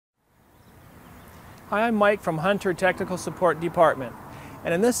Hi, I'm Mike from Hunter Technical Support Department,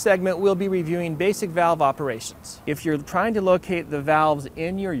 and in this segment we'll be reviewing basic valve operations. If you're trying to locate the valves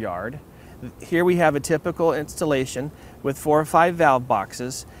in your yard, here we have a typical installation with 4 or 5 valve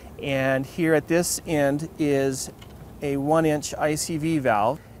boxes, and here at this end is a 1-inch ICV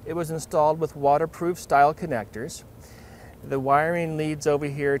valve. It was installed with waterproof style connectors. The wiring leads over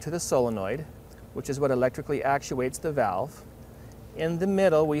here to the solenoid, which is what electrically actuates the valve. In the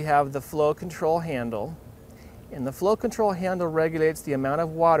middle we have the flow control handle, and the flow control handle regulates the amount of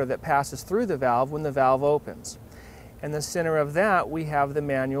water that passes through the valve when the valve opens. In the center of that we have the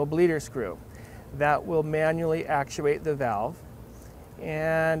manual bleeder screw that will manually actuate the valve,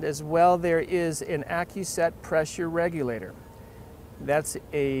 and as well there is an AccuSet pressure regulator. That's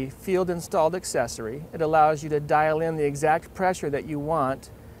a field installed accessory. It allows you to dial in the exact pressure that you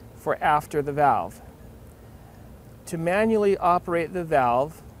want for after the valve. To manually operate the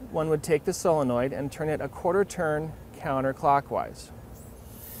valve, one would take the solenoid and turn it a 1/4 turn counterclockwise.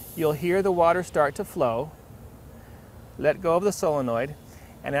 You'll hear the water start to flow. Let go of the solenoid,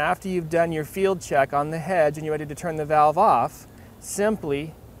 and after you've done your field check on the hedge and you're ready to turn the valve off,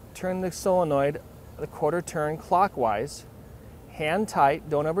 simply turn the solenoid a 1/4 turn clockwise. Hand tight,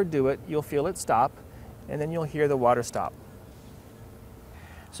 don't overdo it. You'll feel it stop, and then you'll hear the water stop.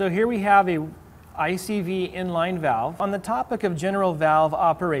 So here we have a ICV inline valve. On the topic of general valve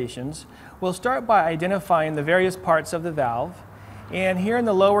operations, we'll start by identifying the various parts of the valve. And here in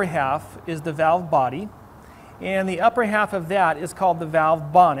the lower half is the valve body, and the upper half of that is called the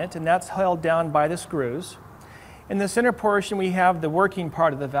valve bonnet, and that's held down by the screws. In the center portion we have the working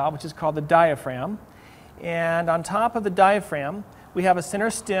part of the valve, which is called the diaphragm. And on top of the diaphragm we have a center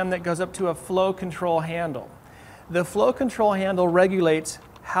stem that goes up to a flow control handle. The flow control handle regulates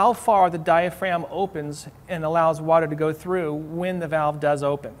how far the diaphragm opens and allows water to go through when the valve does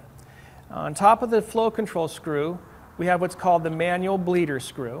open. On top of the flow control screw, we have what's called the manual bleeder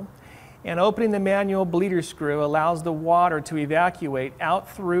screw. And opening the manual bleeder screw allows the water to evacuate out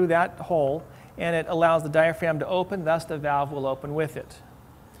through that hole, and it allows the diaphragm to open, thus the valve will open with it.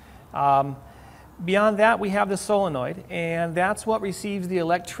 Beyond that, we have the solenoid, and that's what receives the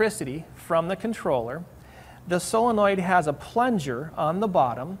electricity from the controller. The solenoid has a plunger on the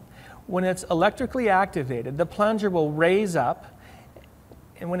bottom. When it's electrically activated, the plunger will raise up,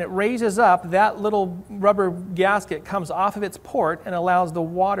 and when it raises up, that little rubber gasket comes off of its port and allows the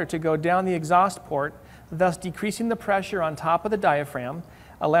water to go down the exhaust port, thus decreasing the pressure on top of the diaphragm,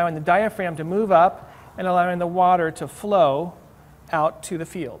 allowing the diaphragm to move up and allowing the water to flow out to the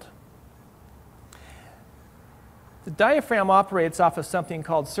field. The diaphragm operates off of something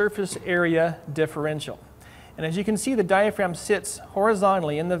called surface area differential. And as you can see, the diaphragm sits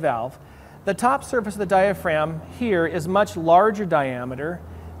horizontally in the valve. The top surface of the diaphragm here is much larger diameter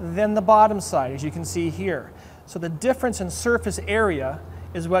than the bottom side, as you can see here. So the difference in surface area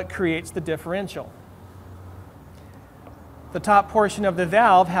is what creates the differential. The top portion of the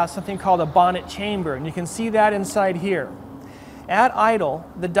valve has something called a bonnet chamber, and you can see that inside here. At idle,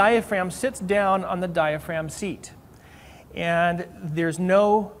 the diaphragm sits down on the diaphragm seat, and there's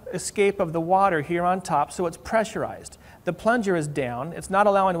no escape of the water here on top, so it's pressurized. The plunger is down, it's not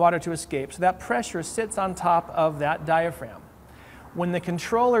allowing water to escape, so that pressure sits on top of that diaphragm. When the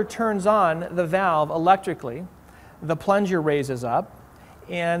controller turns on the valve electrically, the plunger raises up,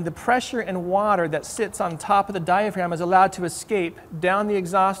 and the pressure and water that sits on top of the diaphragm is allowed to escape down the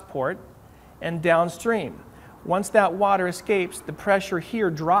exhaust port and downstream. Once that water escapes, the pressure here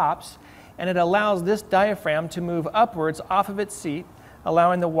drops, and it allows this diaphragm to move upwards off of its seat,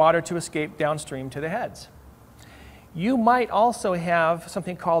 allowing the water to escape downstream to the heads. You might also have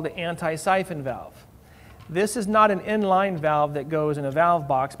something called the anti-siphon valve. This is not an inline valve that goes in a valve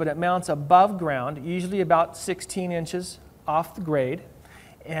box, but it mounts above ground, usually about 16 inches off the grade.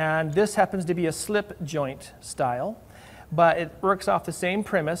 And this happens to be a slip joint style, but it works off the same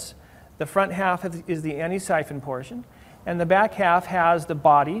premise. The front half is the anti-siphon portion, and the back half has the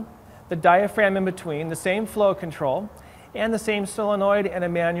body, the diaphragm in between, the same flow control, and the same solenoid and a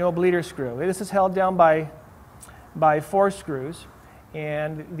manual bleeder screw. This is held down by 4 screws,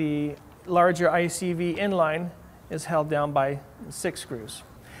 and the larger ICV inline is held down by 6 screws.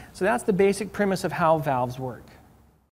 So that's the basic premise of how valves work.